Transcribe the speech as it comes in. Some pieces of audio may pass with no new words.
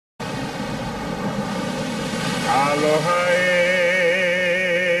Aloha,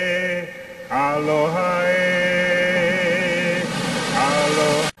 aloha,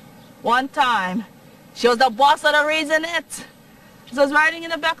 aloha. One time, she was the boss of the Raisinettes. She was riding in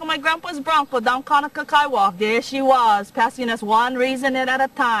the back of my grandpa's Bronco down Kaunakakai Wharf. There she was, passing us one Raisinette at a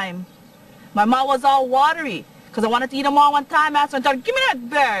time. My mouth was all watery, because I wanted to eat them all one time. I asked her, give me that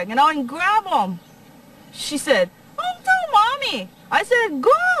bag, and grab them. She said, oh, tell Mommy. I said,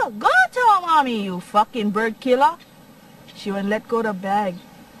 go tell Mommy, you fucking bird killer. She wouldn't let go of the bag,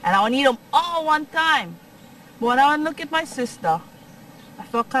 and I would eat them all one time. But when I would look at my sister, I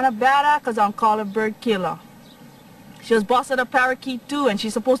felt kind of bad because I'm called a bird killer. She was boss of the parakeet too, and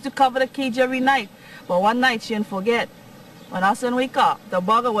she's supposed to cover the cage every night. But one night she didn't forget. When I said wake up, the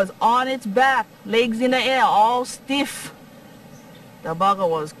bugger was on its back, legs in the air, all stiff. The bugger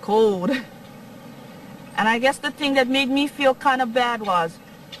was cold. And I guess the thing that made me feel kind of bad was,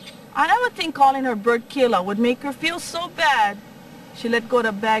 I never think calling her bird killer would make her feel so bad. She let go of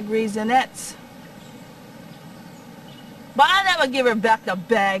the bag Raisinettes. But I never give her back the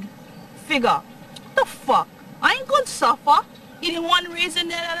bag. Figure, what the fuck? I ain't gonna suffer eating one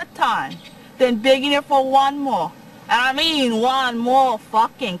Raisinette at a time, then begging her for one more. And I mean one more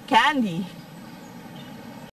fucking candy.